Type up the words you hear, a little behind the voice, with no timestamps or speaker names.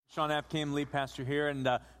Sean Apkim, lead pastor here, and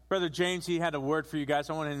Brother James, he had a word for you guys.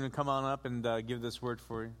 I want him to come on up and give this word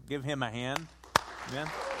for you. Give him a hand. Amen.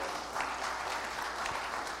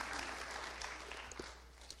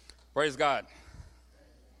 Praise God.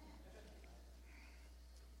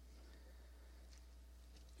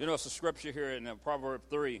 You know, it's a scripture here in Proverbs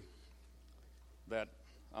 3 that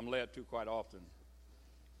I'm led to quite often.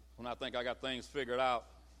 When I think I got things figured out,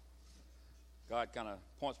 God kind of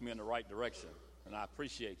points me in the right direction. And I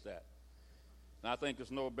appreciate that. And I think there's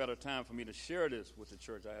no better time for me to share this with the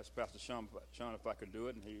church. I asked Pastor Sean if I could do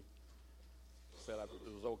it, and he said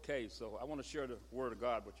it was okay. So I want to share the word of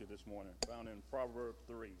God with you this morning, found in Proverbs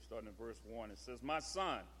 3, starting in verse 1. It says, "My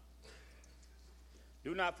son,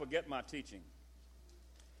 do not forget my teaching,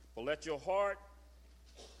 but let your heart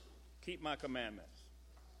keep my commandments.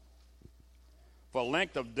 For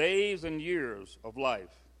length of days and years of life,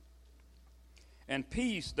 and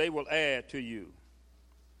peace they will add to you.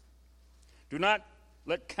 Do not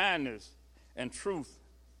let kindness and truth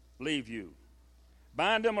leave you.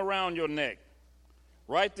 Bind them around your neck.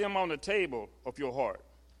 Write them on the table of your heart,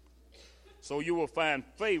 so you will find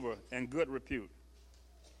favor and good repute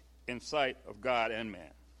in sight of God and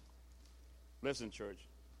man." Listen, church.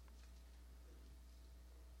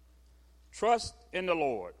 Trust in the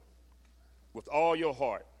Lord with all your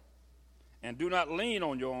heart, and do not lean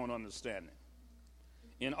on your own understanding.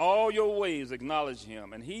 In all your ways acknowledge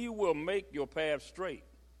him, and he will make your path straight.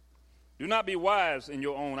 Do not be wise in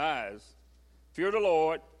your own eyes. Fear the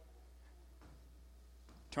Lord.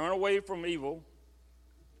 Turn away from evil.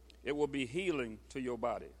 It will be healing to your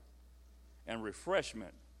body and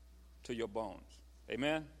refreshment to your bones.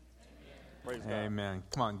 Amen? Praise God. Amen.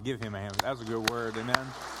 Come on, give him a hand. That was a good word. Amen.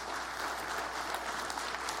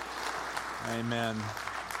 Amen.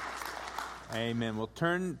 Amen. We'll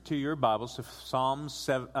turn to your Bibles to Psalms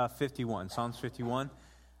 51. Psalms 51.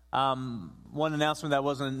 One announcement that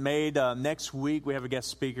wasn't made. Next week we have a guest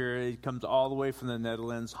speaker. He comes all the way from the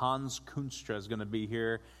Netherlands. Hans Koenstra is going to be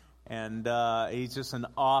here. And he's just an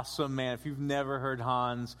awesome man. If you've never heard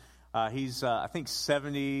Hans, he's, I think,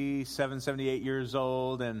 77, 78 years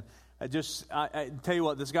old. And I tell you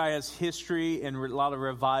what, this guy has history and a lot of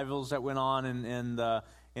revivals that went on in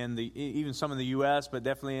even some in the U.S., but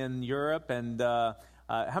definitely in Europe. And how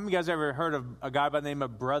many of you guys ever heard of a guy by the name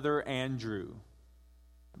of Brother Andrew?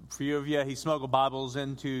 A few of you, he smuggled Bibles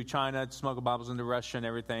into China, smuggled Bibles into Russia and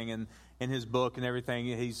everything, and in his book and everything,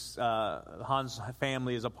 Hans'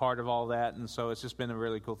 family is a part of all that, and so it's just been a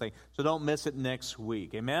really cool thing. So don't miss it next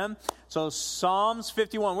week, amen? So Psalms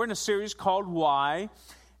 51, we're in a series called Why,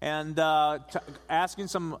 and asking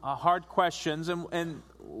some hard questions, and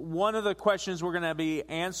one of the questions we're going to be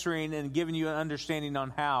answering and giving you an understanding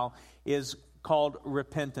on how is called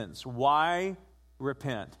repentance. Why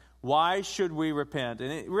repent? Why should we repent?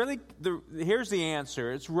 And here's the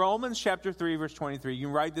answer. It's Romans chapter 3, verse 23. You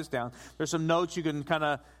can write this down. There's some notes you can kind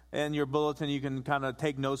of, in your bulletin, you can kind of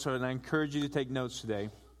take notes of it, and I encourage you to take notes today.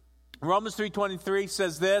 Romans 3:23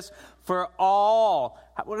 says this, for all,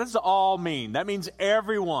 what does all mean? That means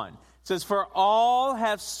everyone. It says, for all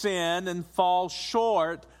have sinned and fall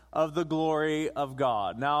short of the glory of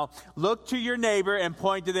God. Now, look to your neighbor and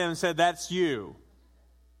point to them and say, that's you.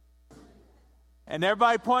 And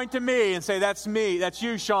everybody point to me and say, that's me. That's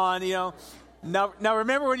you, Sean. You know. Now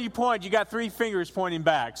remember when you point, you got 3 fingers pointing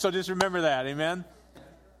back. So just remember that. Amen?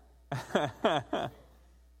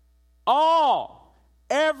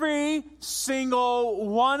 Every single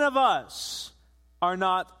one of us are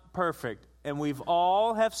not perfect. And we've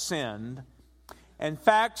all have sinned. In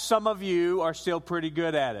fact, some of you are still pretty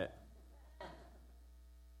good at it.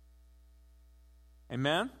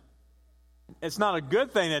 Amen? It's not a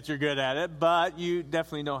good thing that you're good at it, but you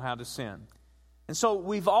definitely know how to sin. And so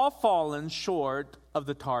we've all fallen short of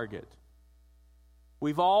the target.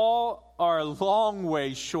 We've all are a long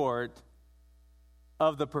way short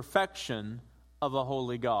of the perfection of a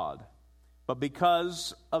holy God. But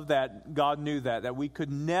because of that, God knew that we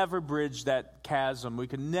could never bridge that chasm. We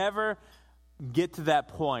could never get to that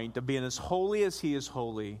point of being as holy as He is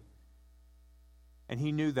holy. And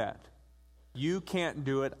He knew that. You can't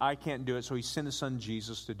do it, I can't do it, so He sent His Son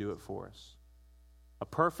Jesus to do it for us. A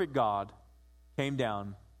perfect God came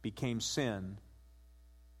down, became sin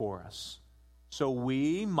for us, so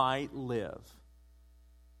we might live.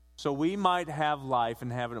 So we might have life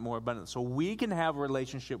and have it more abundant. So we can have a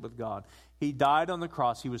relationship with God. He died on the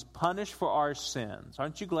cross. He was punished for our sins.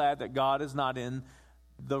 Aren't you glad that God is not in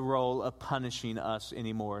the role of punishing us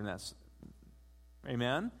anymore? And that's,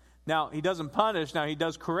 amen? Now, He doesn't punish. Now, He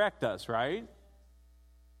does correct us, right?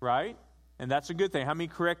 Right? And that's a good thing. How many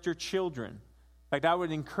correct your children? fact, I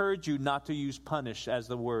would encourage you not to use punish as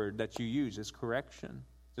the word that you use. It's correction,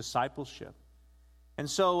 discipleship. And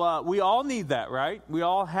so we all need that, right? We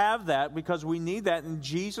all have that because we need that. And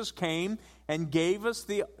Jesus came and gave us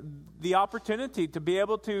the opportunity to be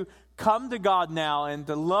able to come to God now and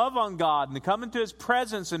to love on God and to come into His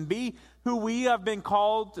presence and be who we have been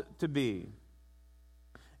called to be.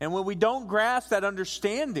 And when we don't grasp that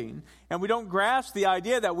understanding and we don't grasp the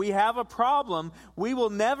idea that we have a problem, we will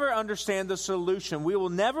never understand the solution. We will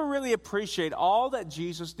never really appreciate all that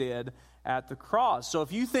Jesus did at the cross. So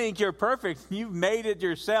if you think you're perfect, you've made it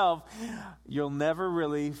yourself, you'll never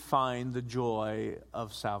really find the joy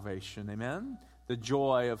of salvation. Amen? The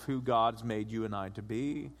joy of who God's made you and I to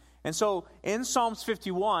be. And so in Psalms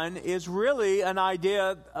 51 is really an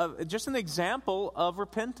idea of just an example of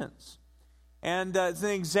repentance. And it's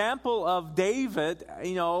an example of David,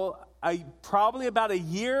 probably about a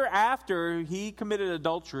year after he committed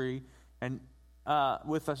adultery and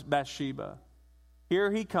with Bathsheba.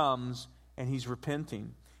 Here he comes, and he's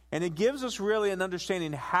repenting. And it gives us really an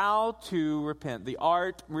understanding how to repent, the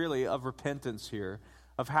art really of repentance here,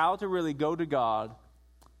 of how to really go to God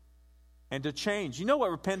and to change. You know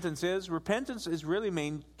what repentance is? Repentance is really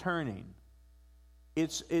mean turning.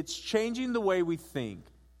 It's changing the way we think,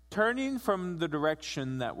 turning from the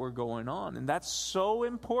direction that we're going on. And that's so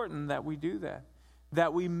important that we do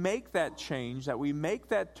that we make that change, that we make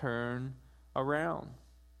that turn around.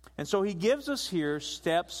 And so he gives us here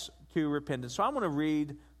steps to repentance. So I'm going to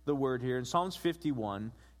read the word here in Psalms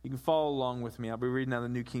 51. You can follow along with me. I'll be reading out the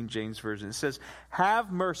New King James Version. It says,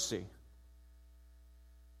 "Have mercy."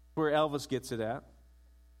 Where Elvis gets it at.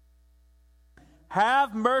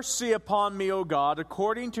 "Have mercy upon me, O God,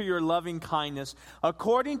 according to your loving kindness,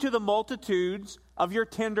 according to the multitudes of your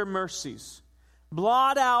tender mercies.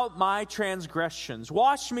 Blot out my transgressions.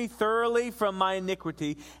 Wash me thoroughly from my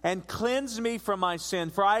iniquity and cleanse me from my sin.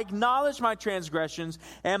 For I acknowledge my transgressions,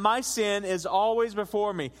 and my sin is always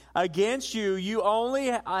before me. Against you only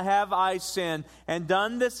have I sinned and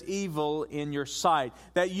done this evil in your sight,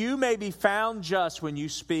 that you may be found just when you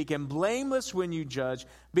speak and blameless when you judge.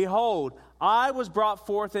 Behold, I was brought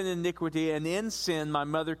forth in iniquity, and in sin my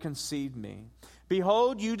mother conceived me.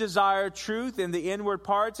 Behold, you desire truth in the inward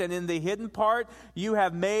parts, and in the hidden part you will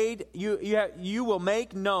make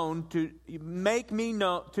me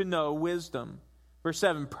to know wisdom." Verse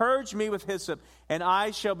 7, "Purge me with hyssop, and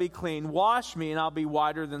I shall be clean. Wash me, and I'll be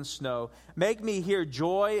whiter than snow. Make me hear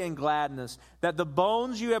joy and gladness, that the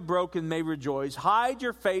bones you have broken may rejoice. Hide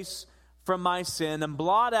your face from my sin, and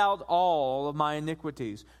blot out all of my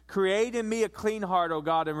iniquities. Create in me a clean heart, O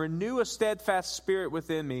God, and renew a steadfast spirit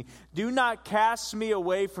within me. Do not cast me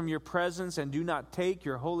away from your presence, and do not take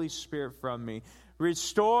your Holy Spirit from me.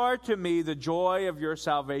 Restore to me the joy of your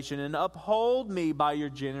salvation, and uphold me by your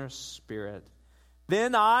generous spirit.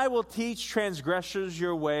 Then I will teach transgressors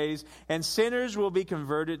your ways, and sinners will be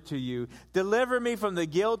converted to you. Deliver me from the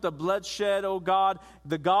guilt of bloodshed, O God,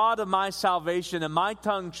 the God of my salvation, and my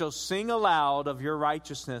tongue shall sing aloud of your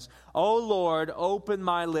righteousness. O Lord, open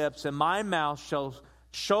my lips, and my mouth shall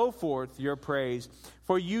show forth your praise.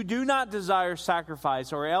 For you do not desire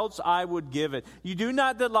sacrifice, or else I would give it. You do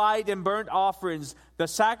not delight in burnt offerings. The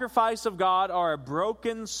sacrifice of God are a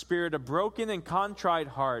broken spirit, a broken and contrite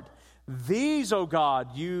heart. These, O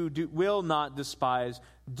God, will not despise.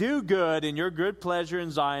 Do good in your good pleasure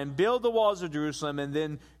in Zion. Build the walls of Jerusalem, and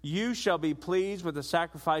then you shall be pleased with the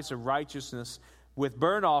sacrifice of righteousness, with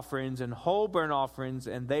burnt offerings and whole burnt offerings,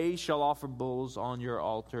 and they shall offer bulls on your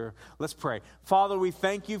altar." Let's pray. Father, we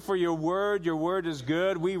thank you for your word. Your word is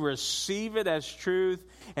good. We receive it as truth,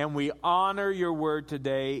 and we honor your word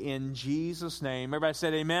today in Jesus' name. Everybody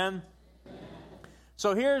said amen?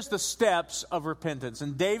 So here's the steps of repentance.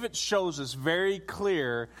 And David shows us very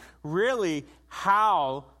clear, really,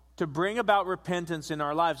 how to bring about repentance in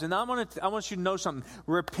our lives. And I want you to know something.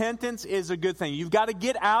 Repentance is a good thing. You've got to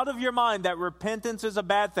get out of your mind that repentance is a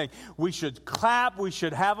bad thing. We should clap. We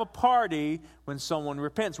should have a party when someone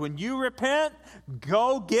repents. When you repent,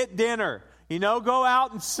 go get dinner. Go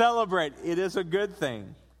out and celebrate. It is a good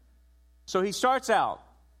thing. So he starts out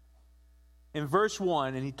in verse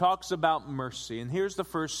 1, and he talks about mercy. And here's the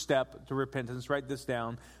first step to repentance. Write this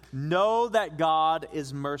down. Know that God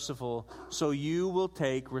is merciful, so you will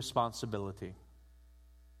take responsibility.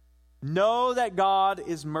 Know that God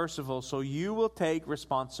is merciful, so you will take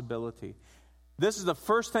responsibility. This is the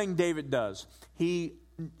first thing David does. He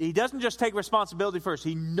doesn't just take responsibility first.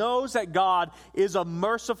 He knows that God is a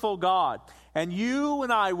merciful God. And you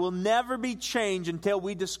and I will never be changed until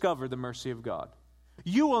we discover the mercy of God.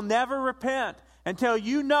 You will never repent Until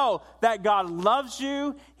you know that God loves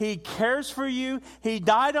you, He cares for you, He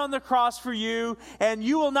died on the cross for you, and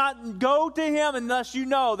you will not go to Him unless you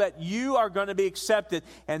know that you are going to be accepted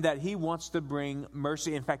and that He wants to bring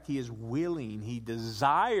mercy. In fact, He is willing, He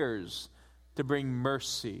desires to bring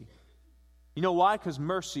mercy. You know why? Because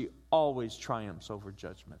mercy always triumphs over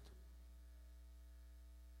judgment.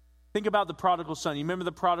 Think about the prodigal son. You remember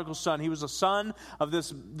the prodigal son? He was a son of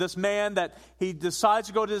this man that he decides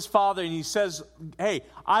to go to his father and he says, hey,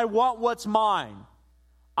 I want what's mine.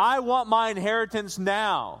 I want my inheritance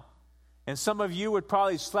now. And some of you would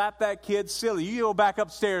probably slap that kid silly. You go back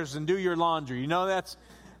upstairs and do your laundry. You know that's...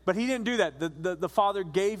 But he didn't do that. The father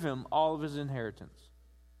gave him all of his inheritance.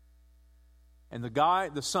 And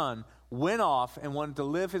the son, went off and wanted to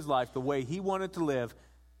live his life the way he wanted to live.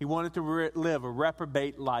 He wanted to live a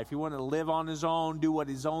reprobate life. He wanted to live on his own, do what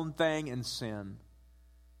his own thing, and sin.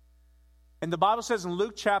 And the Bible says in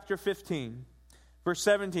Luke chapter 15, verse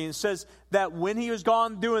 17, it says that when he was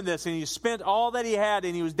gone doing this, and he spent all that he had,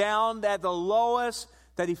 and he was down at the lowest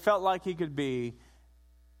that he felt like he could be,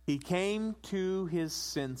 he came to his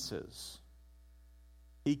senses.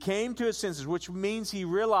 He came to his senses, which means he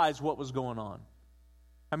realized what was going on.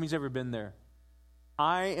 How many's ever been there?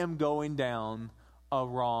 I am going down a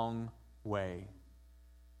wrong way.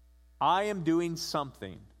 I am doing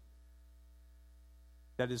something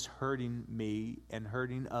that is hurting me and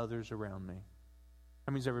hurting others around me.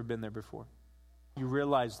 How many's ever been there before? You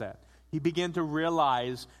realize that. You begin to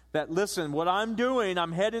realize that, listen, what I'm doing,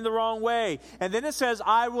 I'm heading the wrong way. And then it says,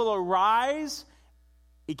 I will arise.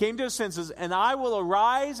 He came to his senses, and I will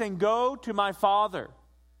arise and go to my father.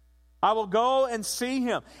 I will go and see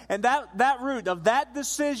him. And that root of that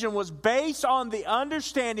decision was based on the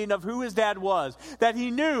understanding of who his dad was. That he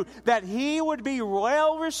knew that he would be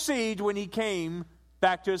well received when he came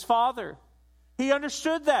back to his father. He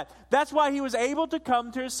understood that. That's why he was able to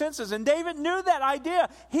come to his senses. And David knew that idea.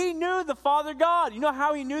 He knew the Father God. You know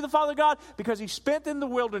how he knew the Father God? Because he spent in the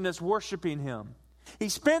wilderness worshiping him. He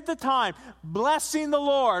spent the time blessing the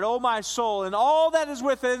Lord, O my soul, and all that is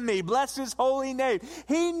within me. Bless His holy name.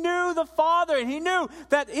 He knew the Father, and he knew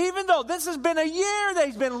that even though this has been a year that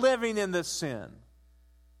he's been living in this sin,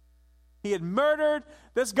 he had murdered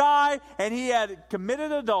this guy, and he had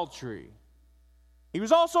committed adultery. He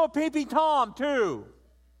was also a peeping Tom, too.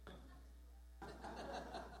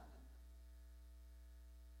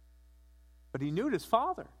 But he knew his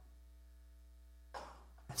Father.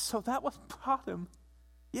 And so that was brought him.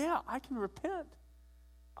 Yeah, I can repent.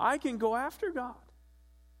 I can go after God.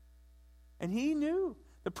 And he knew.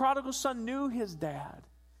 The prodigal son knew his dad.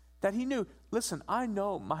 That he knew, listen, I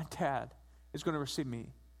know my dad is going to receive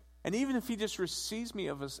me. And even if he just receives me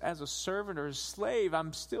as a servant or a slave,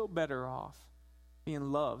 I'm still better off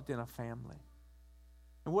being loved in a family.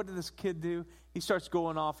 And what did this kid do? He starts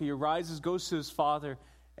going off. He arises, goes to his father.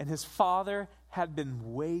 And his father had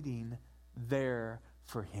been waiting there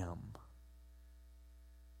for him.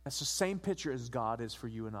 That's the same picture as God is for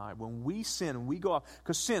you and I. When we sin and we go off,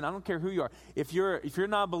 because sin, I don't care who you are. If you're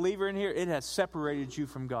not a believer in here, it has separated you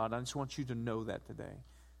from God. I just want you to know that today.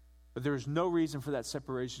 But there is no reason for that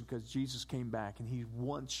separation because Jesus came back and He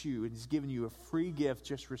wants you and He's given you a free gift.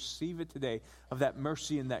 Just receive it today of that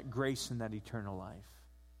mercy and that grace and that eternal life.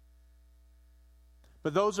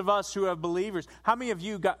 But those of us who have believers, how many of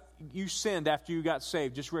you sinned after you got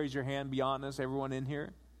saved? Just raise your hand, be honest, everyone in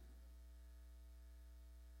here.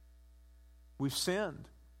 We've sinned.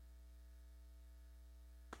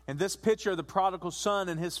 And this picture of the prodigal son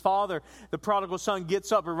and his father, the prodigal son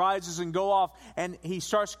gets up, arises, and go off, and he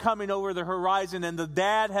starts coming over the horizon, and the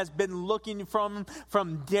dad has been looking from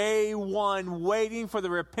day one, waiting for the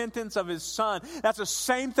repentance of his son. That's the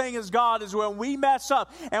same thing as God is when we mess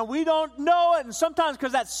up, and we don't know it, and sometimes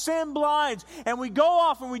because that sin blinds, and we go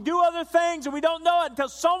off and we do other things, and we don't know it until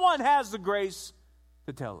someone has the grace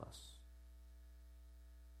to tell us.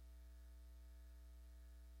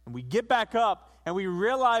 And we get back up, and we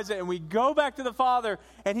realize it, and we go back to the Father,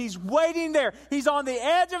 and He's waiting there. He's on the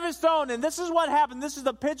edge of His throne, and this is what happened. This is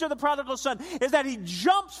the picture of the prodigal son, is that he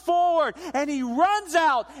jumps forward, and he runs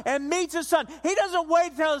out and meets his son. He doesn't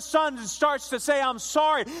wait until his son starts to say, I'm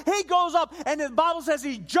sorry. He goes up, and the Bible says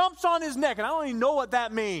he jumps on his neck, and I don't even know what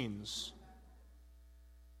that means.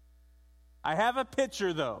 I have a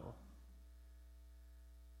picture, though.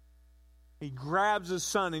 He grabs his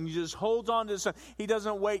son and he just holds on to his son. He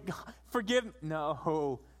doesn't wait. Forgive me.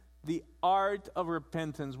 No. The art of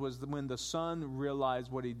repentance was when the son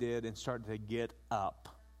realized what he did and started to get up.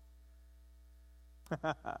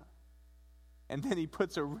 And then he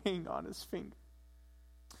puts a ring on his finger.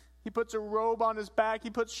 He puts a robe on his back. He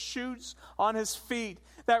puts shoes on his feet.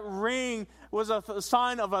 That ring was a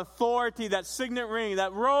sign of authority, that signet ring.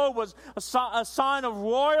 That robe was a sign of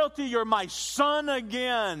royalty. You're my son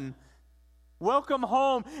again. Welcome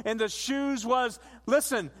home. And the shoes was,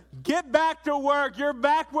 listen, get back to work. You're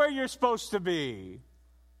back where you're supposed to be.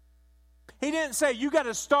 He didn't say, you got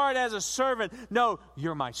to start as a servant. No,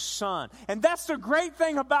 you're my son. And that's the great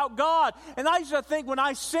thing about God. And I used to think when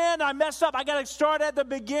I sin, I mess up, I got to start at the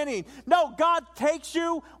beginning. No, God takes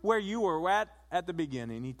you where you were at the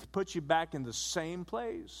beginning. He puts you back in the same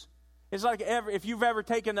place. It's like if you've ever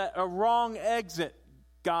taken a wrong exit,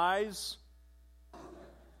 guys,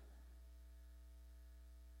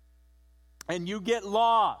 and you get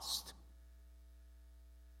lost,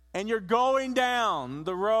 and you're going down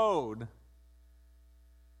the road,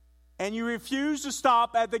 and you refuse to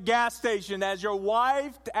stop at the gas station as your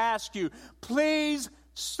wife asks you, please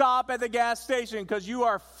stop at the gas station because you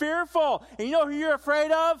are fearful. And you know who you're afraid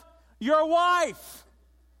of? Your wife.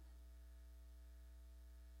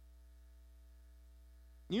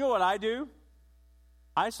 You know what I do?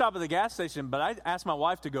 I stop at the gas station, but I ask my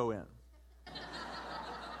wife to go in.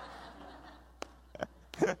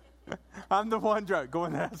 I'm the one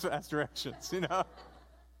going in that directions, you know.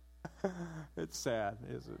 It's sad,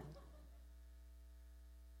 isn't it?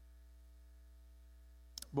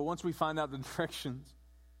 But once we find out the directions,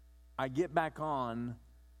 I get back on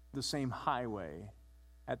the same highway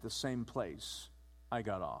at the same place I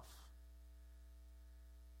got off.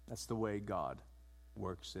 That's the way God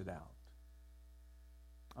works it out.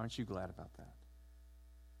 Aren't you glad about that?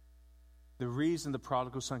 The reason the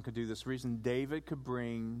prodigal son could do this, the reason David could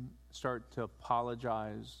start to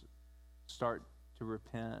apologize, start to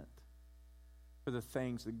repent for the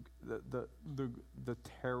things, the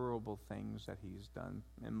terrible things that he's done.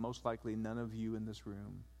 And most likely none of you in this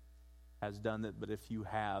room has done it, but if you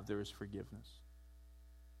have, there is forgiveness.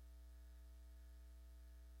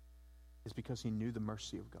 It's because he knew the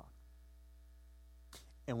mercy of God.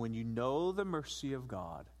 And when you know the mercy of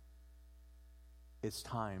God, it's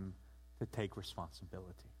time to take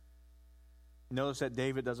responsibility. Notice that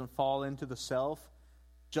David doesn't fall into the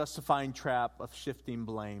self-justifying trap of shifting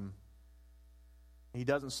blame. He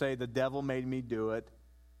doesn't say, the devil made me do it.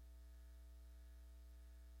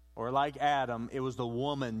 Or like Adam, it was the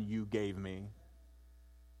woman you gave me.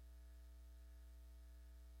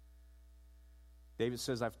 David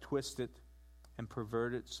says, I've twisted and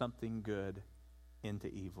perverted something good into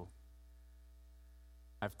evil.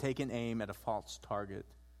 I've taken aim at a false target,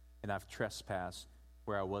 and I've trespassed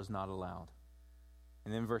where I was not allowed.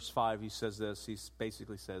 And in verse 5, he says this. He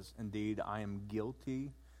basically says, indeed, I am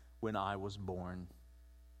guilty when I was born.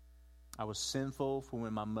 I was sinful from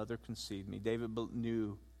when my mother conceived me. David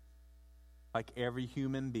knew, like every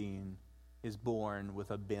human being, is born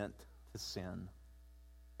with a bent to sin.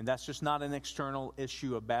 And that's just not an external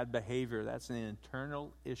issue of bad behavior. That's an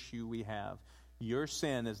internal issue we have. Your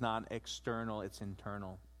sin is not external, it's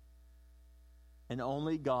internal. And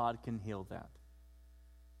only God can heal that.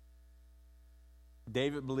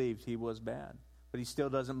 David believed he was bad, but he still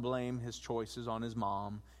doesn't blame his choices on his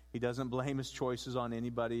mom. He doesn't blame his choices on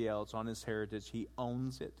anybody else, on his heritage. He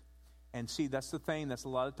owns it. And see, that's the thing. That's a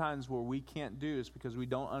lot of times where we can't do is because we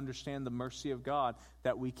don't understand the mercy of God,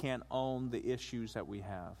 that we can't own the issues that we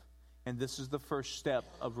have. And this is the first step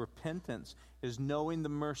of repentance, is knowing the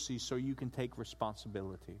mercy so you can take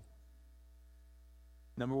responsibility.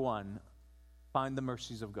 Number one, find the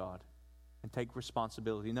mercies of God and take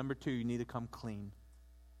responsibility. Number two, you need to come clean.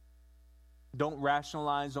 Don't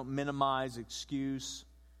rationalize, don't minimize, excuse,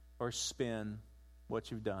 or spin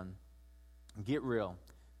what you've done. Get real.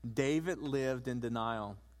 David lived in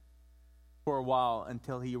denial for a while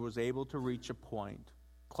until he was able to reach a point,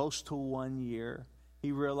 close to 1 year.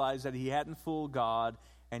 He realized that he hadn't fooled God,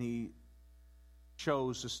 and he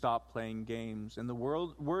chose to stop playing games. And the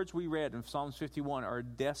words we read in Psalms 51 are a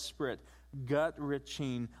desperate,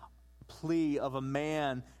 gut-wrenching plea of a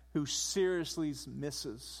man who seriously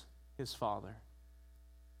misses his father.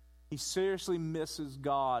 He seriously misses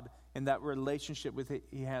God and that relationship with it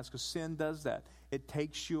he has, because sin does that. It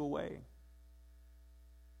takes you away.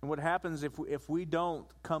 And what happens if we don't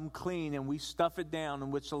come clean and we stuff it down,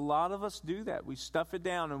 in which a lot of us do that. We stuff it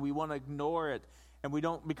down and we want to ignore it. And we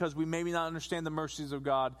don't, because we maybe not understand the mercies of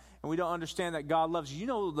God, and we don't understand that God loves you. You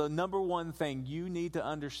know, the number one thing you need to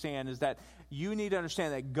understand is that you need to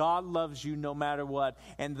understand that God loves you no matter what.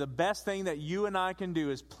 And the best thing that you and I can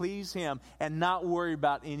do is please Him and not worry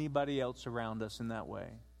about anybody else around us in that way.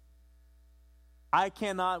 I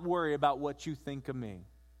cannot worry about what you think of me.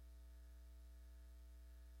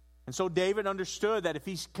 And so David understood that if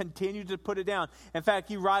he continued to put it down. In fact,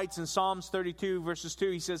 he writes in Psalms 32, verses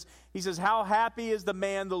 2, he says, how happy is the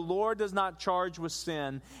man the Lord does not charge with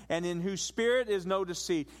sin, and in whose spirit is no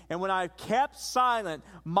deceit. And when I kept silent,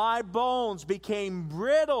 my bones became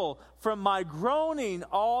brittle from my groaning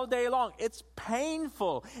all day long. It's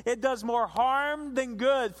painful. It does more harm than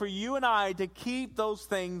good for you and I to keep those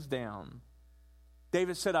things down.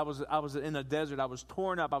 David said, I was in a desert. I was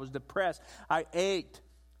torn up. I was depressed. I ached.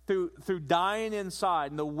 Through dying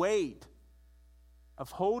inside, and the weight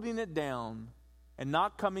of holding it down and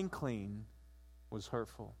not coming clean was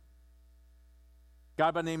hurtful. A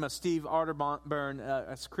guy by the name of Steve Arterburn,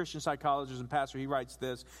 a Christian psychologist and pastor, he writes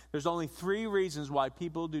this: there's only 3 reasons why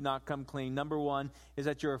people do not come clean. Number 1 is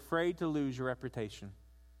that you're afraid to lose your reputation.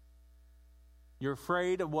 You're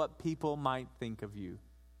afraid of what people might think of you.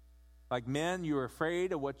 Like men, you're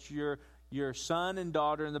afraid of what your son and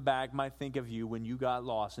daughter in the back might think of you when you got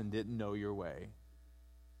lost and didn't know your way.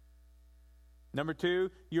 Number 2,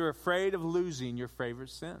 you're afraid of losing your favorite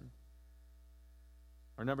sin.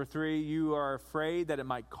 Or number 3, you are afraid that it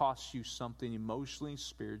might cost you something emotionally,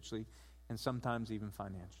 spiritually, and sometimes even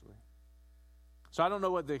financially. So I don't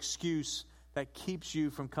know what the excuse that keeps you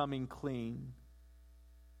from coming clean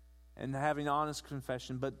and having honest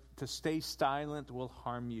confession, but to stay silent will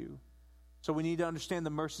harm you. So we need to understand the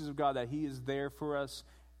mercies of God, that He is there for us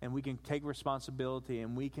and we can take responsibility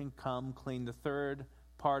and we can come clean. The third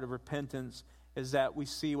part of repentance is that we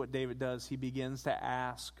see what David does. He begins to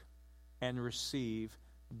ask and receive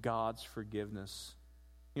God's forgiveness.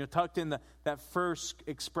 You know, tucked in that first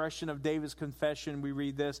expression of David's confession, we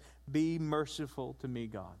read this: be merciful to me,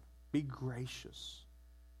 God. Be gracious.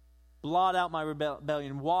 Blot out my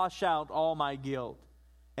rebellion. Wash out all my guilt.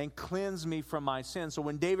 And cleanse me from my sin. So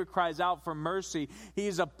when David cries out for mercy, he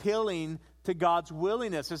is appealing to God's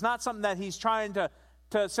willingness. It's not something that he's trying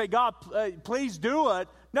to say, God, please do it.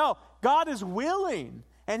 No, God is willing,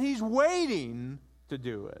 and He's waiting to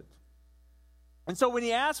do it. And so when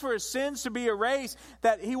he asks for his sins to be erased,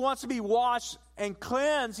 that he wants to be washed and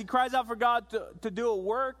cleansed, he cries out for God to do a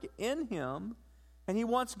work in him, and he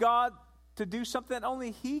wants God to do something that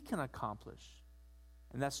only He can accomplish,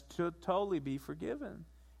 and that's to totally be forgiven.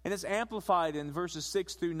 And it's amplified in verses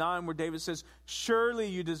 6 through 9 where David says, surely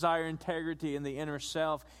you desire integrity in the inner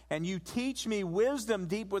self, and you teach me wisdom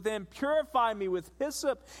deep within. Purify me with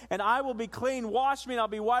hyssop, and I will be clean. Wash me, and I'll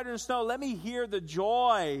be whiter than snow. Let me hear the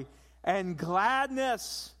joy and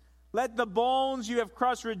gladness. Let the bones you have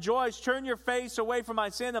crushed rejoice. Turn your face away from my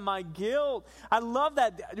sin and my guilt. I love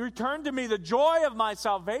that. Return to me the joy of my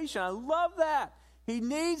salvation. I love that. He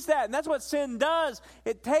needs that. And that's what sin does.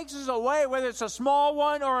 It takes us away, whether it's a small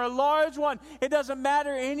one or a large one. It doesn't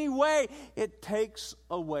matter anyway. It takes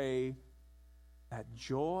away that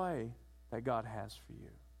joy that God has for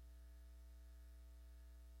you.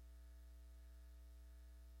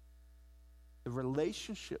 The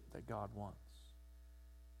relationship that God wants.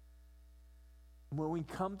 When we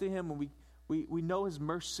come to Him, when we know His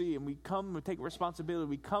mercy, and we take responsibility,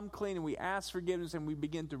 we come clean and we ask forgiveness and we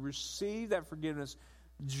begin to receive that forgiveness,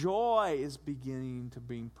 joy is beginning to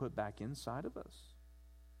be put back inside of us.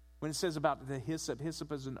 When it says about the hyssop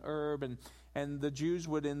is an herb, and the Jews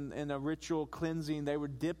would, in a ritual cleansing, they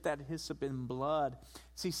would dip that hyssop in blood.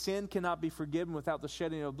 See, sin cannot be forgiven without the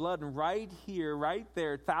shedding of blood. And right here, right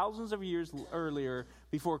there, thousands of years earlier,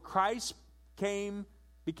 before Christ became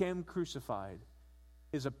crucified,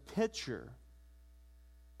 is a picture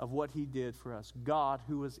of what He did for us. God,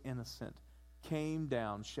 who was innocent, came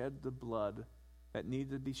down, shed the blood that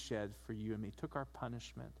needed to be shed for you and me, took our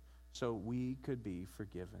punishment so we could be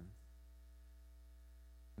forgiven.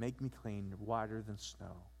 Make me clean, whiter than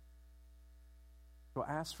snow. So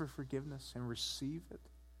ask for forgiveness and receive it.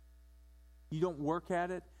 You don't work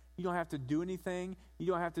at it. You don't have to do anything. You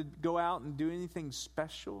don't have to go out and do anything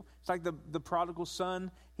special. It's like the prodigal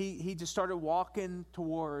son. He just started walking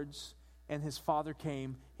towards, and his father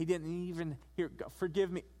came. He didn't even hear,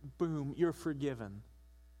 forgive me. Boom, you're forgiven.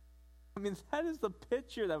 I mean, that is the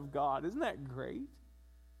picture of God. Isn't that great?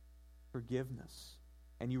 Forgiveness.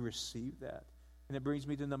 And you receive that. And it brings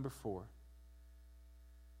me to number 4.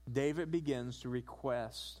 David begins to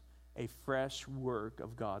request a fresh work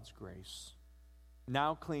of God's grace.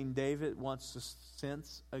 Now clean, David wants to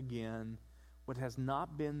sense again what has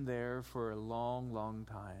not been there for a long, long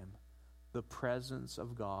time, the presence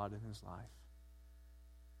of God in his life.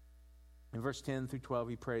 In verse 10 through 12,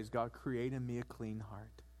 he prays, God, create in me a clean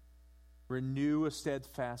heart. Renew a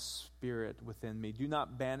steadfast spirit within me. Do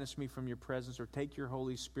not banish me from your presence or take your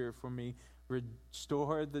Holy Spirit from me.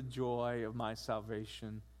 Restore the joy of my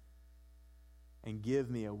salvation and give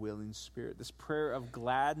me a willing spirit. This prayer of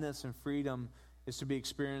gladness and freedom is to be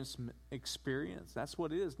experienced. That's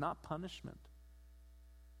what it is, not punishment.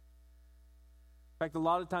 In fact, a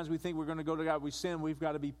lot of times we think we're going to go to God, we sin, we've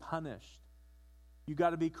got to be punished. You've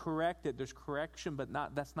got to be corrected. There's correction, but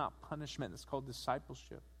that's not punishment. It's called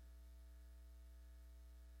discipleship.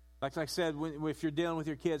 Like I said, if you're dealing with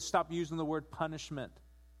your kids, stop using the word punishment.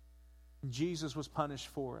 Jesus was punished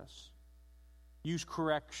for us. Use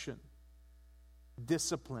correction,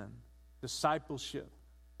 discipline, discipleship,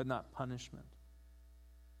 but not punishment.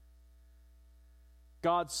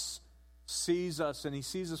 God sees us, and He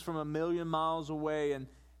sees us from a million miles away,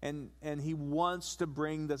 and He wants to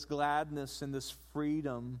bring this gladness and this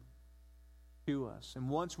freedom to us. And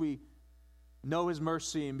once we know His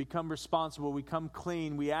mercy and become responsible, we come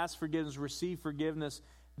clean, we ask forgiveness, receive forgiveness,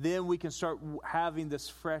 then we can start having this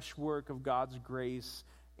fresh work of God's grace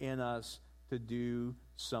in us to do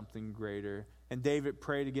something greater. And David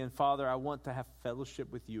prayed again, Father, I want to have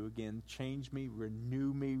fellowship with you again. Change me,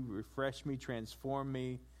 renew me, refresh me, transform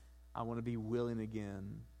me. I want to be willing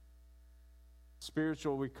again.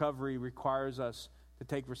 Spiritual recovery requires us to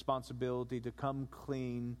take responsibility, to come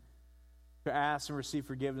clean, to ask and receive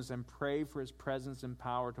forgiveness, and pray for His presence and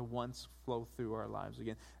power to once flow through our lives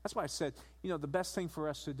again. That's why I said, the best thing for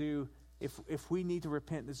us to do if we need to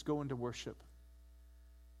repent is go into worship.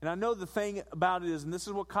 And I know the thing about it is, and this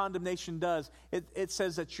is what condemnation does, it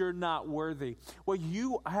says that you're not worthy. Well,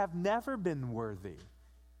 you have never been worthy.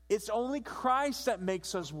 It's only Christ that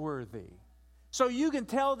makes us worthy. So you can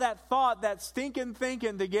tell that thought, that stinking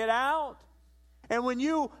thinking, to get out. And when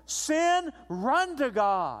you sin, run to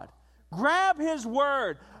God. Grab His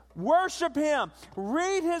Word. Worship Him.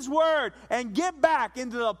 Read His Word. And get back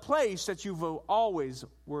into the place that you've always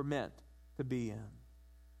were meant to be in.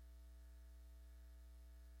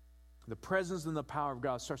 The presence and the power of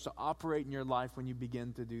God starts to operate in your life when you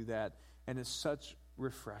begin to do that. And it's such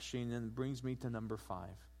refreshing. And it brings me to number 5.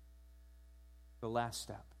 The last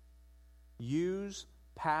step. Use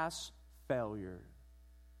past failure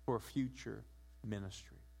for future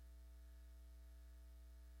ministry.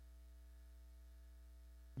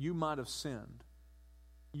 You might have sinned.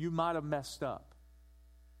 You might have messed up.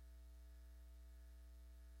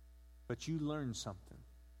 But you learned something.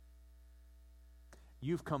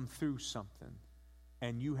 You've come through something.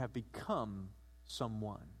 And you have become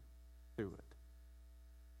someone through it.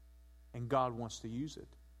 And God wants to use it.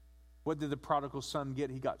 What did the prodigal son get?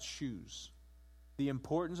 He got shoes. The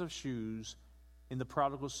importance of shoes in the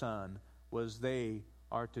prodigal son was they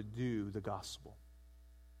are to do the gospel,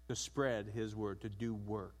 to spread His word, to do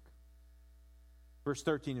work. Verse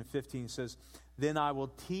 13 and 15 says, Then I will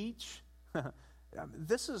teach.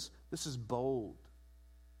 This is bold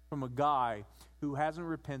from a guy who hasn't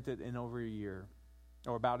repented in over a year,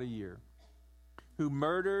 or about a year, who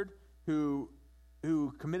murdered, who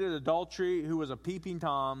committed adultery, who was a peeping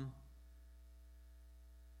Tom.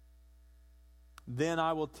 Then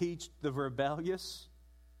I will teach the rebellious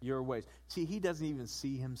your ways. See, he doesn't even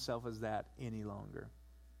see himself as that any longer.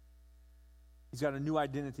 He's got a new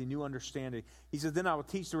identity, new understanding. He says, Then I will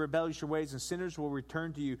teach the rebellious your ways, and sinners will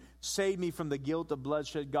return to you. Save me from the guilt of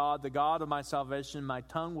bloodshed, God, the God of my salvation. My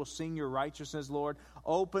tongue will sing your righteousness, Lord.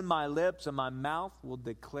 Open my lips, and my mouth will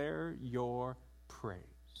declare your praise.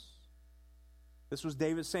 This was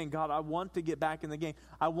David saying, God, I want to get back in the game.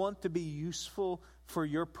 I want to be useful for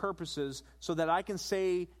your purposes so that I can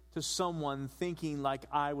say to someone thinking like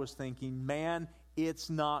I was thinking, man, it's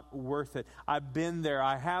not worth it. I've been there.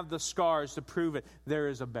 I have the scars to prove it. There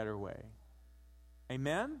is a better way.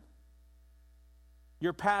 Amen?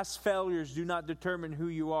 Your past failures do not determine who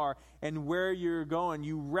you are and where you're going.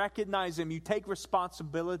 You recognize them. You take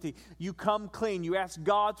responsibility. You come clean. You ask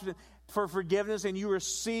God for forgiveness, and you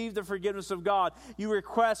receive the forgiveness of God. You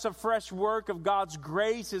request a fresh work of God's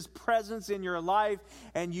grace, His presence in your life,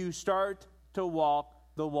 and you start to walk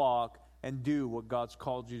the walk and do what God's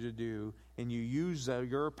called you to do, and you use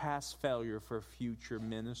your past failure for future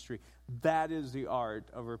ministry. That is the art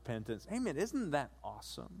of repentance. Amen. Isn't that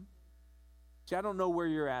awesome? See, I don't know where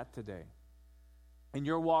you're at today in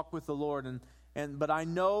your walk with the Lord, but I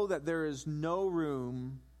know that there is no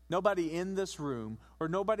room, nobody in this room, or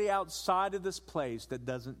nobody outside of this place that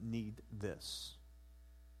doesn't need this.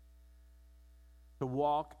 To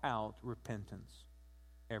walk out repentance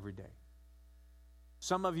every day.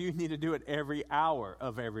 Some of you need to do it every hour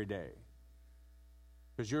of every day.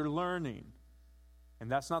 Because you're learning. And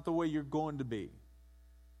that's not the way you're going to be.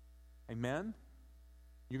 Amen?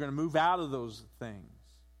 You're going to move out of those things.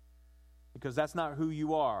 Because that's not who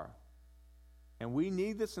you are. And we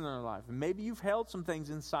need this in our life. And maybe you've held some things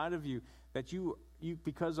inside of you that you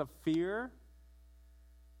because of fear,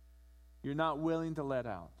 you're not willing to let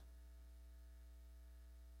out.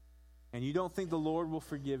 And you don't think the Lord will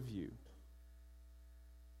forgive you.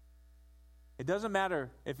 It doesn't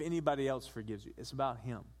matter if anybody else forgives you. It's about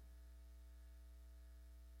Him.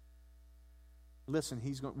 Listen,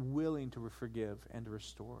 He's willing to forgive and to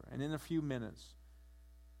restore. And in a few minutes,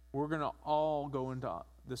 we're going to all go into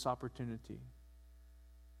this opportunity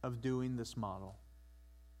of doing this model.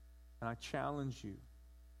 And I challenge you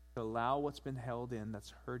to allow what's been held in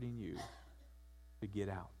that's hurting you to get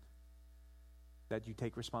out. That you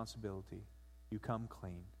take responsibility. You come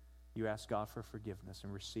clean. You ask God for forgiveness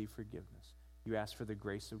and receive forgiveness. You ask for the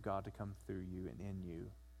grace of God to come through you and in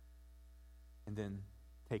you. And then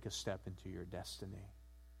take a step into your destiny,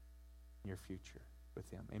 your future with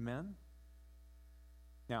Him. Amen?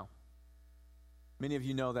 Now, many of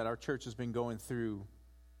you know that our church has been going through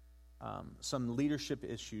some leadership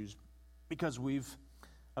issues because we've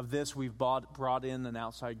brought in an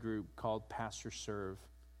outside group called Pastor Serve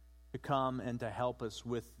to come and to help us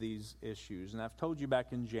with these issues. And I've told you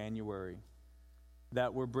back in January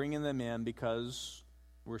that we're bringing them in because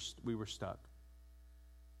we were stuck.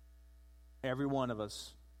 Every one of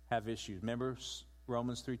us have issues. Remember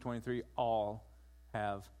Romans 3:23, all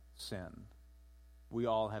have sinned. We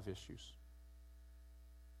all have issues.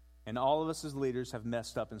 And all of us as leaders have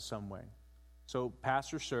messed up in some way. So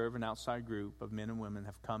Pastor Serve, an outside group of men and women,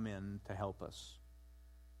 have come in to help us.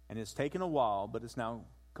 And it's taken a while, but it's now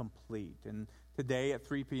complete. And today at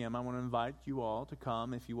 3 p.m., I want to invite you all to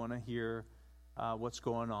come if you want to hear what's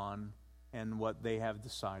going on and what they have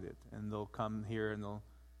decided. And they'll come here and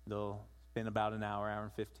they'll spend about an hour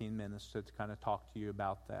and 15 minutes to kind of talk to you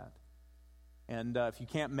about that. And if you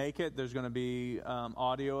can't make it, there's going to be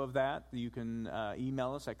audio of that. You can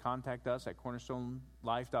email us contact us at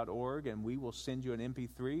cornerstonelife.org, and we will send you an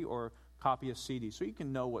MP3 or copy of CD so you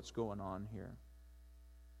can know what's going on here.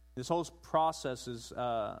 This whole process has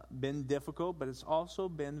been difficult, but it's also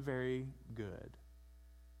been very good.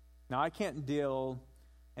 Now, I can't deal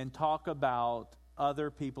and talk about other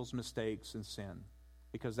people's mistakes and sin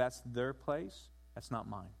because that's their place. That's not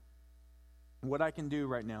mine. What I can do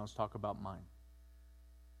right now is talk about mine.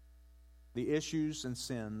 The issues and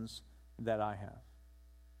sins that I have.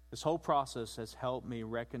 This whole process has helped me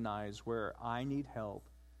recognize where I need help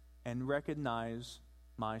and recognize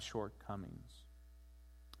my shortcomings.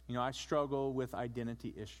 You know, I struggle with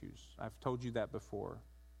identity issues. I've told you that before.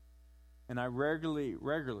 And I regularly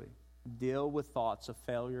deal with thoughts of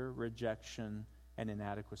failure, rejection, and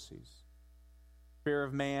inadequacies. Fear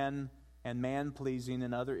of man and man-pleasing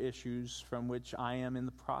and other issues from which I am in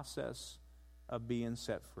the process of being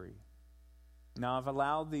set free. Now, I've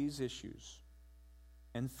allowed these issues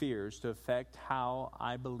and fears to affect how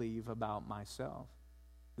I believe about myself.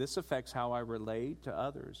 This affects how I relate to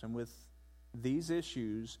others. And with these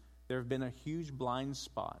issues, there have been a huge blind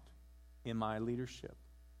spot in my leadership.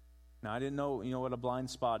 Now, I didn't know, what a blind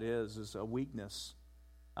spot is a weakness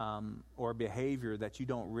or behavior that you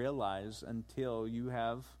don't realize until you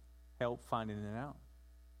have help finding it out.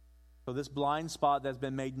 So this blind spot that's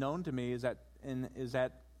been made known to me is that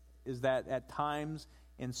at times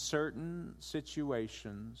in certain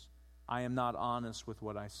situations, I am not honest with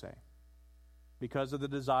what I say. Because of the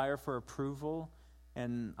desire for approval,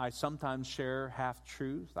 and I sometimes share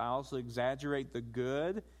half-truth, I also exaggerate the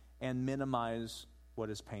good and minimize what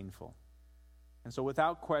is painful. And so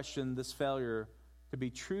without question, this failure to be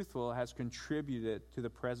truthful has contributed to the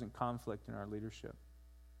present conflict in our leadership.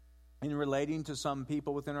 In relating to some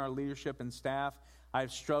people within our leadership and staff, I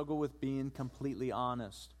have struggled with being completely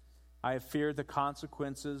honest. I have feared the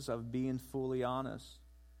consequences of being fully honest.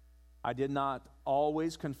 I did not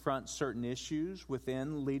always confront certain issues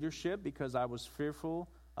within leadership because I was fearful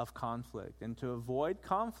of conflict. And to avoid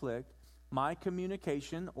conflict, my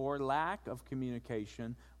communication or lack of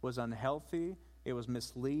communication was unhealthy, it was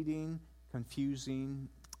misleading, confusing,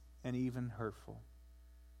 and even hurtful.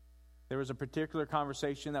 There was a particular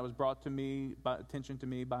conversation that was brought to attention to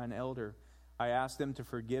me by an elder. I asked them to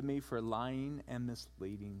forgive me for lying and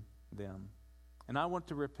misleading them. And I want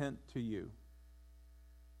to repent to you,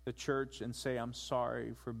 the church, and say I'm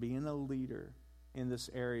sorry for being a leader in this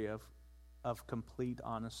area of complete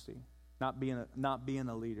honesty. Not being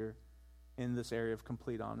a leader in this area of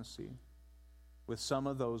complete honesty with some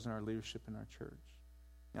of those in our leadership in our church.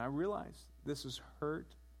 And I realize this has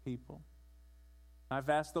hurt people. I've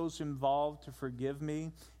asked those involved to forgive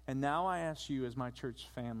me, and now I ask you as my church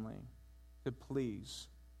family to please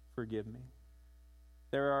forgive me.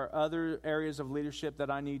 There are other areas of leadership that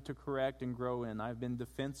I need to correct and grow in. I've been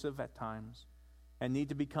defensive at times and need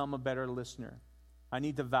to become a better listener. I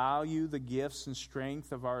need to value the gifts and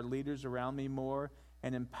strength of our leaders around me more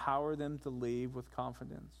and empower them to leave with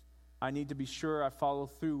confidence. I need to be sure I follow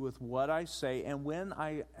through with what I say, and when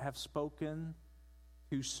I have spoken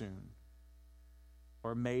too soon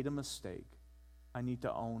or made a mistake, I need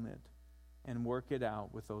to own it and work it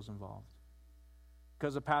out with those involved.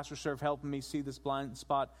 Because of Pastor Serve helping me see this blind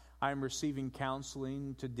spot, I am receiving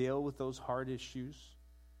counseling to deal with those hard issues,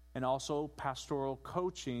 and also pastoral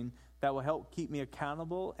coaching that will help keep me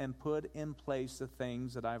accountable and put in place the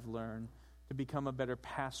things that I've learned to become a better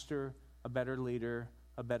pastor, a better leader,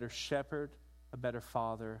 a better shepherd, a better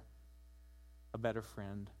father, a better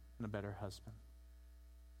friend, and a better husband.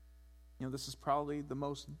 You know, this is probably the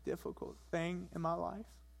most difficult thing in my life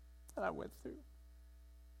that I went through.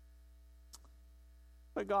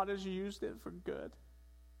 But God has used it for good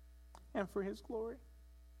and for His glory.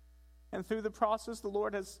 And through the process, the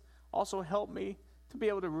Lord has also helped me to be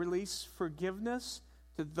able to release forgiveness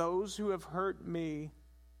to those who have hurt me.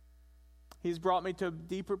 He's brought me to a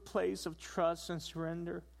deeper place of trust and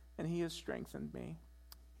surrender, and He has strengthened me.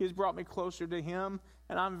 He has brought me closer to Him,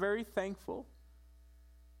 and I'm very thankful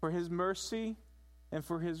for His mercy and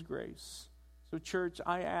for His grace. So, church,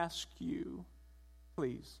 I ask you,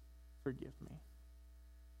 please forgive me.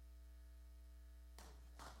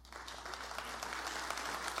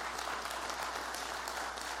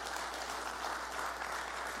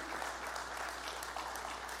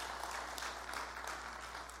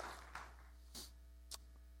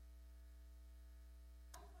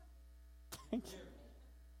 Thank you.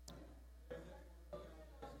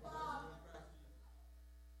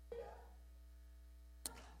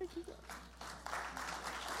 Thank you, God.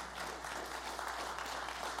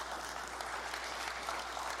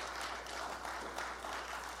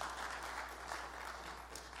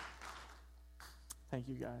 Thank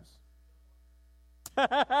you, guys.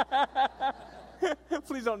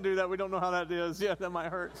 Please don't do that. We don't know how that is. Yeah, that might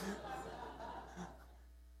hurt.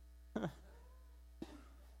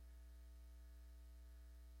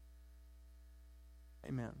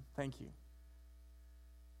 Amen. Thank you.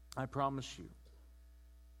 I promise you,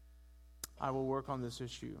 I will work on this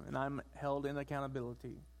issue, and I'm held in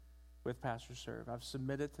accountability with Pastor Serve. I've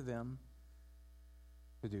submitted to them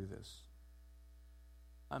to do this.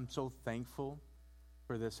 I'm so thankful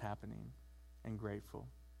for this happening and grateful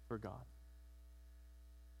for God.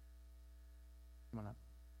 Come on up.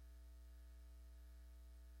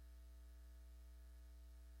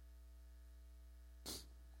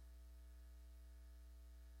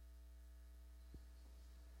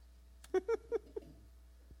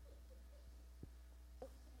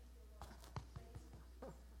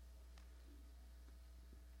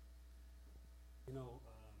 You know,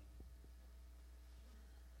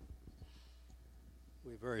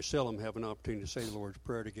 we very seldom have an opportunity to say the Lord's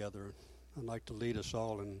Prayer together. I'd like to lead us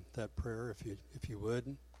all in that prayer, if you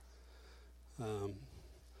would.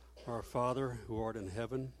 Our Father, who art in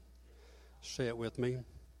heaven, say it with me.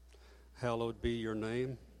 Hallowed be your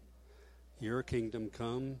name. Your kingdom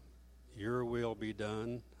come. Your will be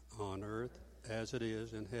done on earth as it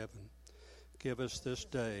is in heaven. Give us this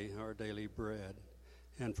day our daily bread,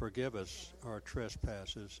 and forgive us our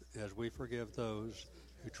trespasses as we forgive those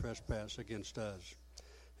who trespass against us.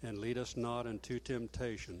 And lead us not into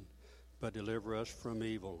temptation, but deliver us from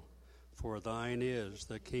evil. For thine is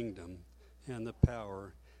the kingdom and the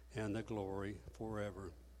power and the glory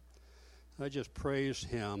forever. I just praise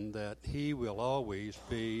Him that He will always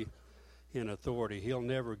be in authority. He'll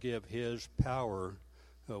never give His power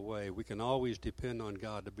away. We can always depend on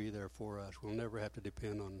God to be there for us. We'll never have to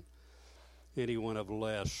depend on anyone of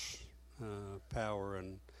less power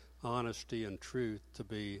and honesty and truth to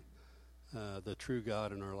be the true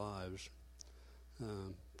God in our lives.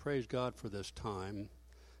 Praise God for this time.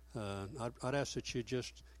 I'd ask that you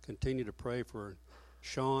just continue to pray for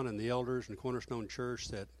Sean and the elders in Cornerstone Church,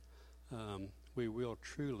 that we will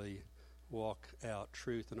truly walk out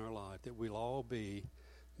truth in our life, that we'll all be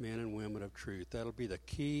men and women of truth. That'll be the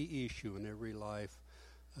key issue in every life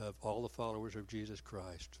of all the followers of Jesus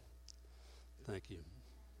Christ. Thank you.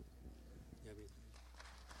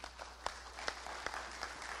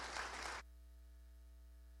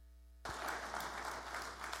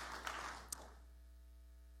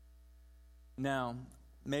 Now,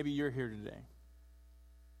 maybe you're here today.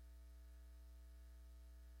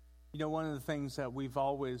 You know, one of the things that we've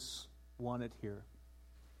always wanted here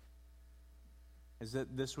is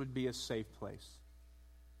that this would be a safe place.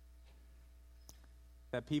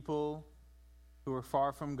 That people who are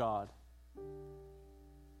far from God,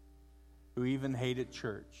 who even hated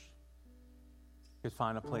church, could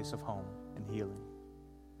find a place of home and healing.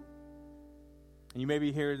 And you may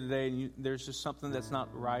be here today and there's just something that's not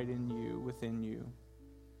right in you, within you.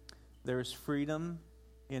 There is freedom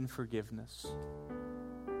in forgiveness.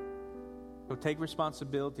 So take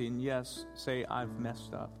responsibility and yes, say, I've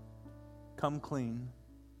messed up. Come clean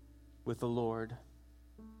with the Lord.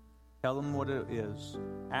 Tell him what it is.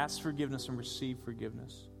 Ask forgiveness and receive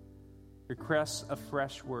forgiveness. Request a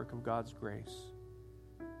fresh work of God's grace.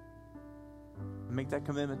 Make that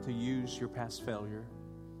commitment to use your past failure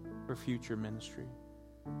for future ministry.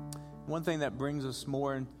 One thing that brings us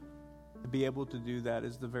more to be able to do that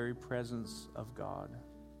is the very presence of God.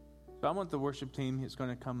 So I want the worship team is going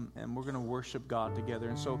to come and we're going to worship God together.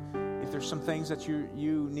 And so if there's some things that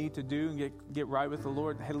you need to do and get right with the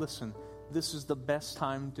Lord, hey, listen, this is the best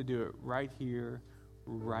time to do it right here,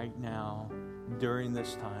 right now, during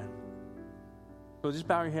this time. So just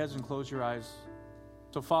bow your heads and close your eyes.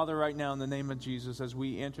 So Father, right now in the name of Jesus, as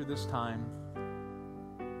we enter this time,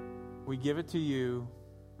 we give it to you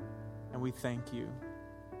and we thank you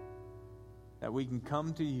that we can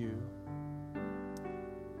come to you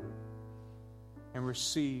and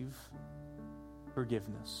receive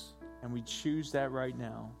forgiveness. And we choose that right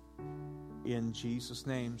now in Jesus'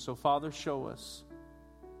 name. So Father, show us.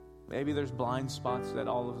 Maybe there's blind spots that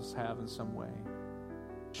all of us have in some way.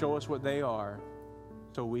 Show us what they are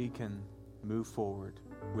so we can move forward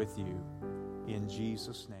with you in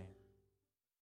Jesus' name.